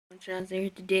John's here.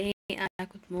 Today I'm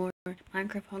back with more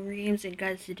Minecraft Hunger Games, and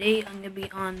guys, today I'm gonna be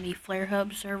on the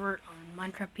FlareHub server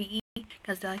on Minecraft PE.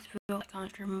 Guys, that likes to feel like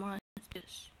Counter more. Let's do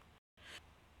this.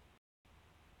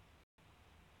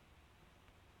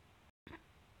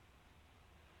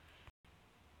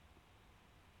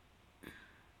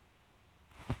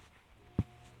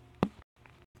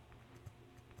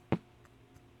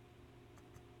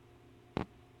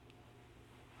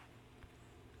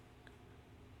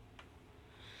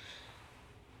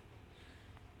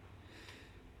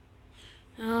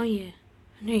 Oh yeah,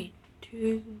 3,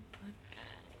 2, 1,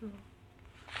 go.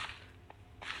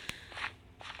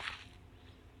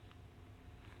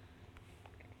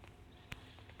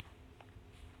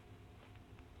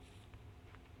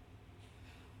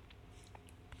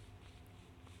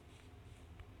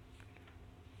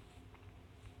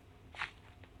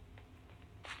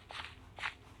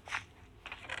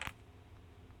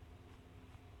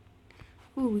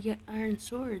 Ooh, we got iron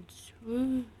swords.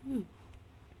 Woohoo.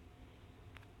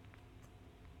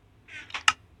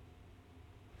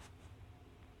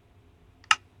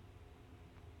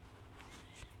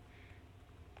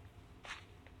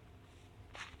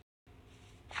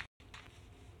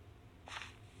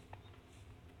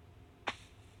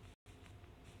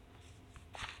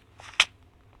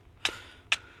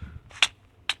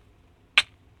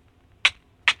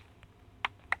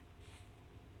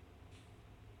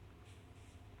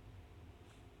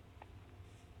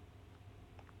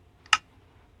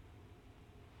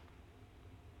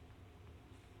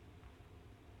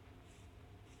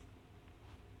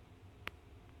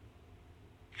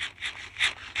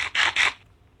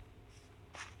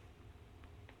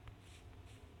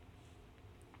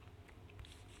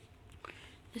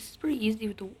 This is pretty easy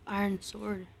with the iron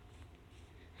sword.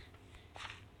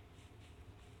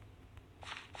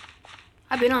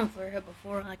 I've been on FlareHub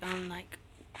before, like on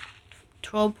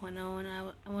 12.0, and I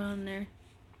went on there.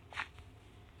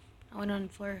 I went on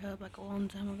FlareHub like a long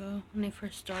time ago when they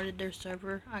first started their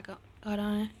server. I got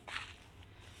on it.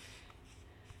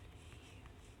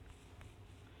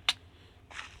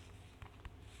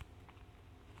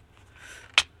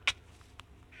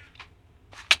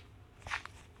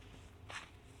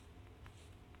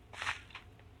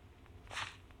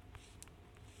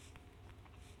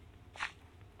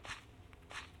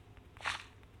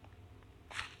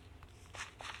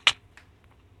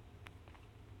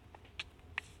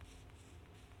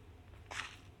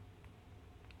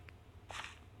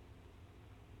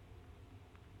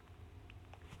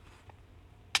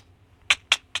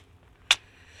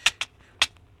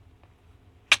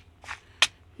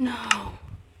 No.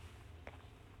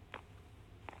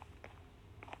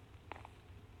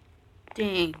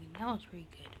 Dang, that was pretty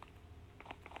good.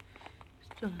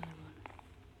 Still another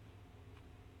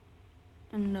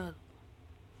one. Another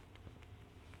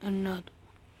one. Another one.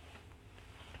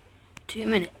 2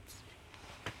 minutes.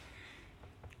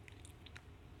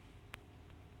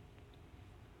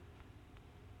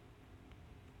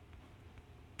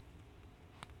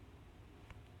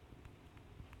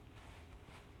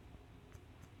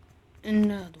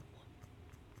 Another one.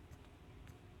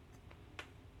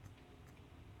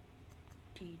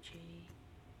 DJ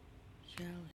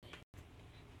Salad.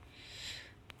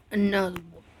 Another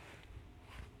one.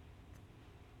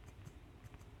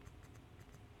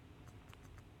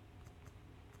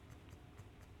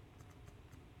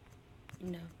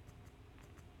 No.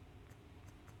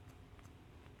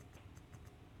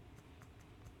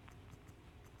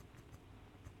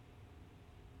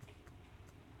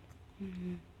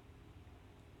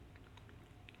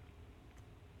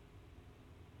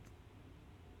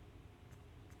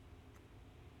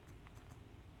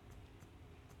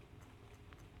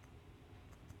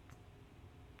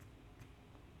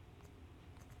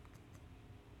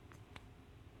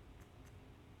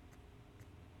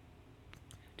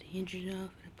 The hinges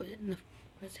off and I put it in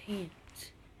his hands.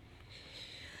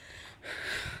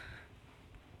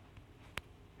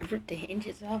 I ripped the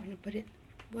hinges off and I put it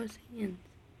in his hands.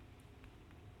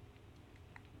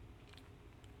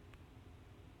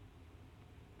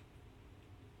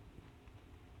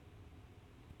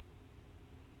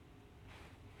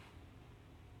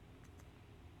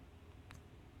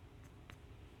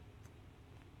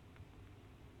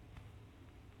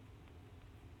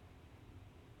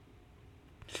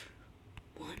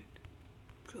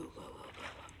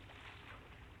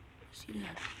 See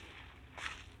that?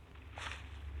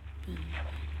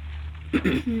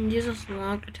 Gives us a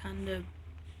longer time to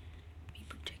be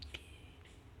protected.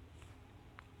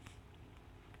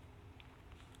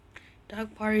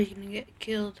 Dog party's gonna get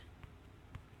killed.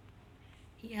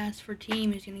 He asked for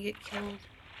team, he's gonna get killed.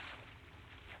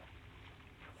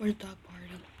 Where's dog party?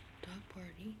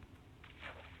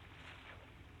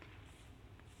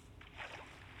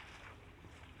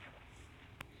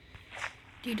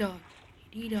 D-Dog.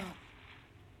 D-Dog.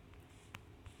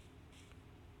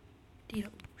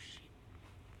 D-Dog. Oh, shit.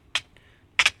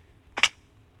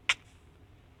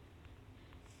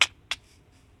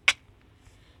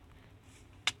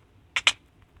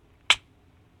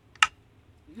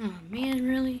 Oh, man,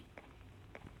 really?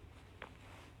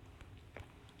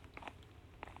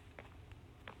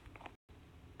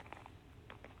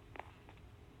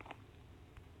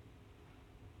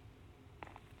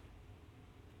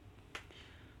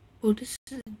 Oh, this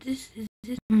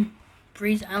is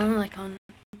Breeze Island, like on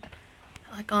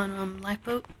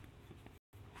Lifeboat.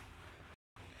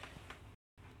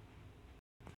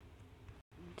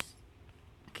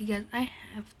 Okay, guys, I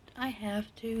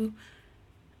have to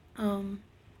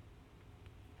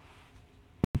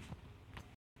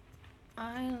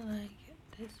I like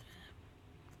this map.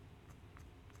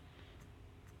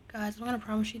 Guys, I'm gonna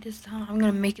promise you this time I'm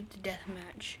gonna make it to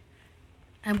deathmatch.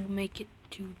 I will make it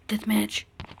to deathmatch.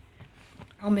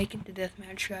 I'll make it to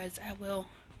deathmatch, guys. I will.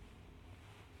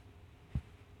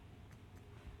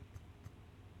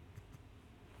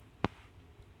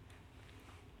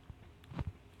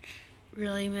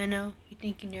 Really, Minnow? You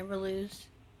think you never lose?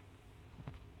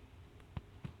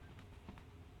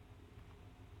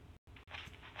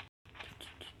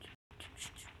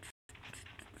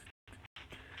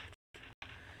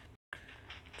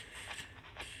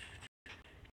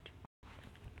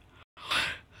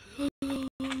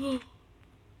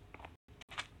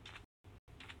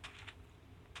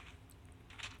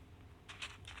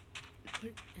 Put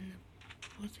it in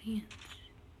both hands.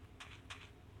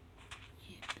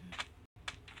 Yeah.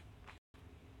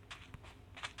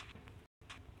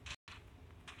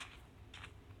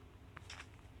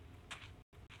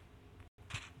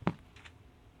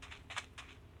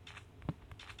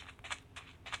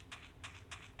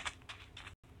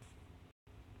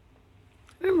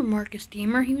 Remember Marcus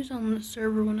Deemer? He was on the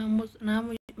server when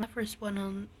I first went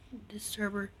on this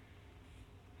server.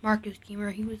 Marcus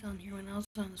Deemer, he was on here when I was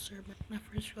on the server. When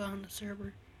I first got on the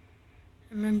server.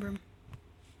 I remember him.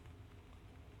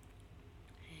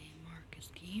 Hey,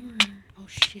 Marcus Deemer. Oh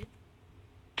shit.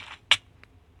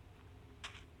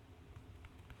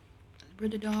 Where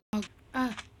the dog?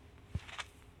 Ah.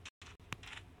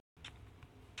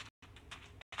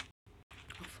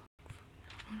 Oh fuck.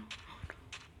 No.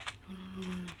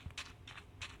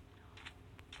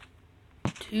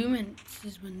 2 minutes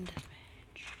is when deathmatch.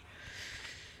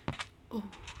 Oh,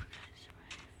 that's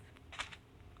right.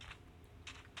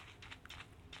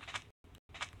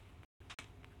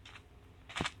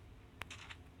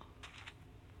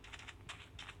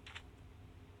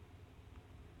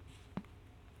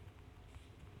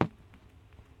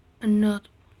 Another.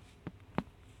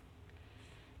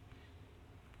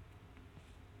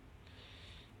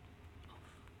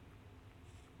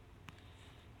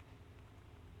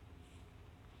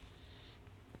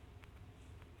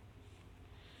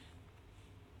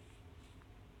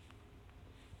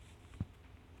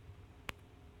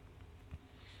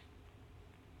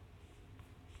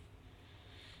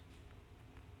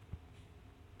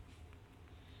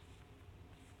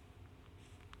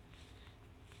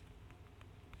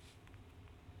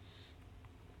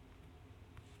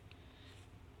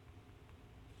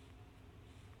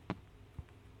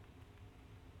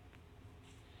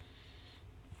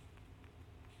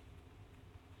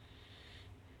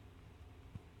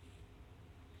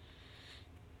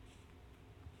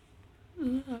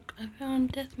 Look, I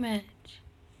found deathmatch.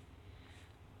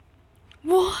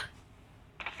 What?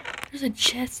 There's a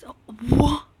chest. Oh,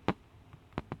 what?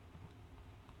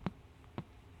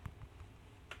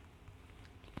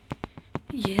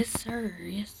 Yes, sir.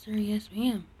 Yes, sir. Yes,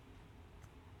 ma'am.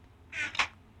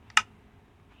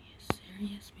 Yes, sir.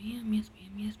 Yes, ma'am. Yes,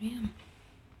 ma'am. Yes, ma'am.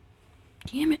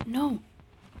 Damn it, no.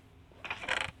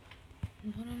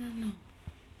 No.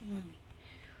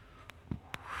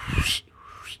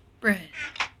 Bread.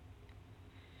 I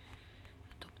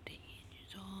took the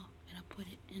hinges off and I put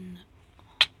it in the.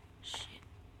 Oh, shit.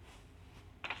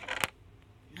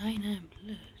 99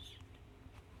 plus.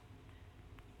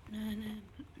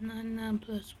 99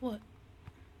 plus what?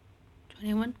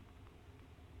 21?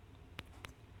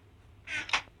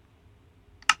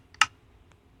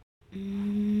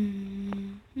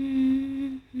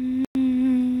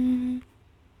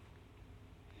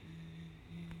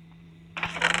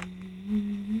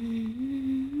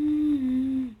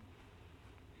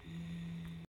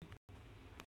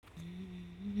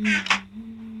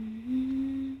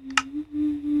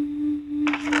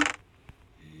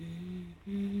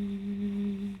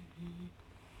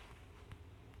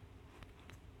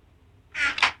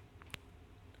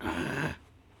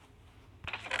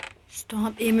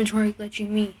 Stop inventory glitching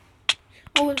me.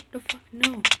 The fuck?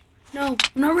 No. No,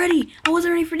 I'm not ready. I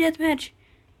wasn't ready for deathmatch.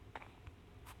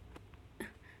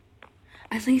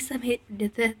 At least I'm hit for the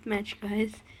deathmatch,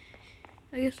 guys.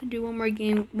 I guess I'll do one more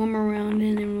game, one more round,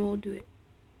 and then we'll do it.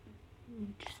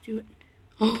 Just do it.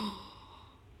 Oh,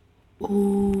 I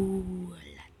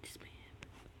like this map.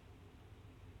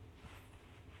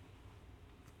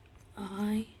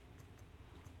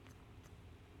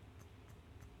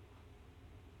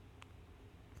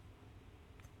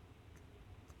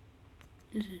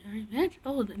 Is it already match?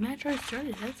 Oh, the match already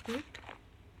started. That's good.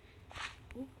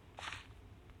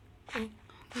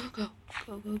 Oh, go.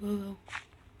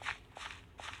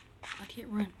 I can't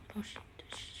run. Oh shit.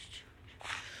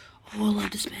 Oh, I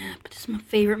love this map. This is my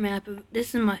favorite map.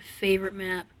 This is my favorite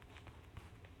map.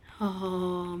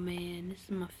 Oh man, this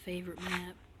is my favorite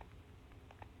map.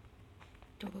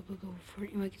 Go before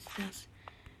anyone gets the house.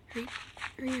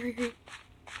 Hurry.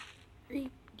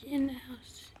 Get in the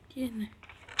house. Get in there.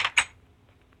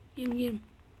 Get him.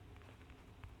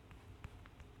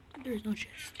 There's no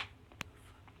chest.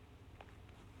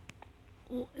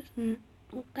 Oh,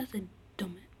 that's a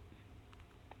dumb map.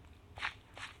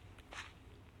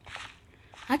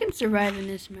 I can survive in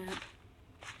this map.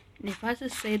 And if I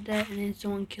just say that and then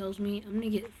someone kills me, I'm gonna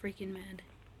get freaking mad.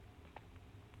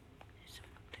 There's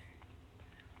someone up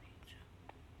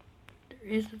there. There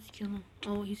is, let's kill him.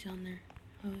 Oh, he's down there.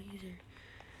 Oh, he's there.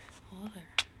 Oh,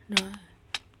 there.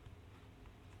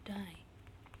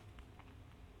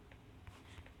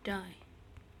 Die.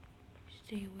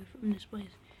 Stay away from this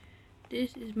place.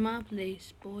 This is my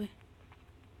place, boy.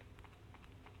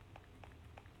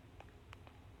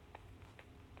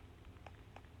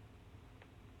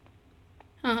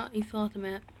 Haha, he fell off the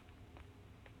map.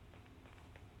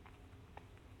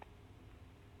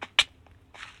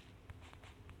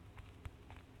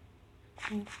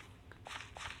 Oh.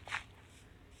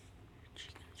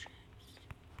 Chicken strips.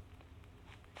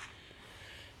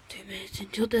 2 minutes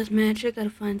until deathmatch. I gotta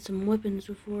find some weapons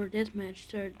before deathmatch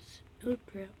starts. Oh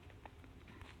crap.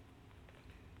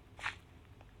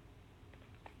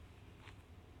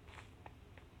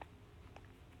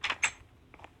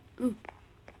 Ooh.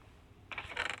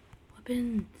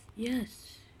 Weapons.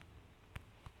 Yes.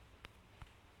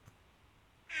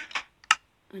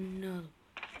 Another.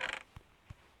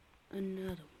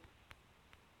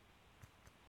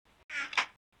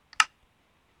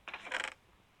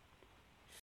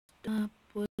 Stop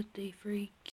with the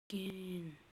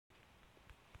freaking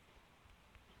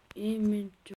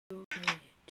inventory.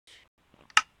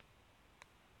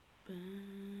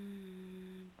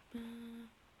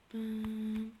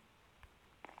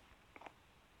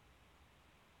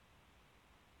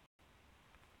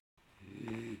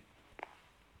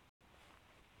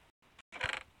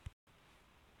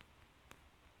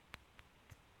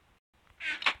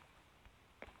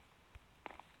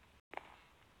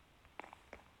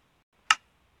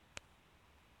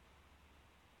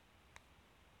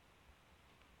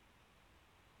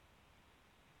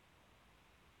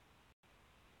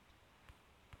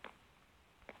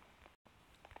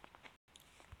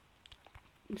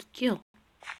 Let's kill.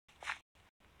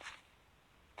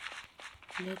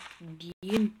 Let's get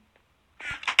him.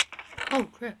 Oh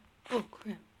crap.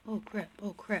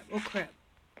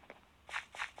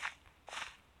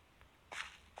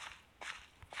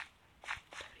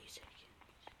 30 seconds.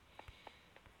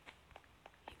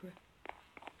 Hey, bro.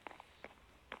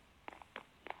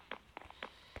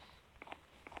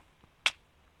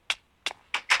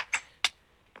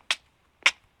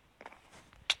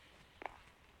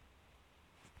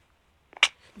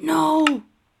 No!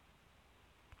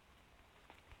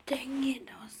 Dang it,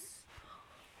 that was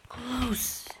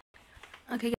close.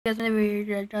 Okay, guys, whenever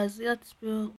you're done, let's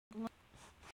build.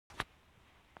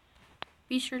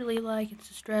 Be sure to leave a like and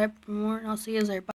subscribe for more, and I'll see you later. Bye.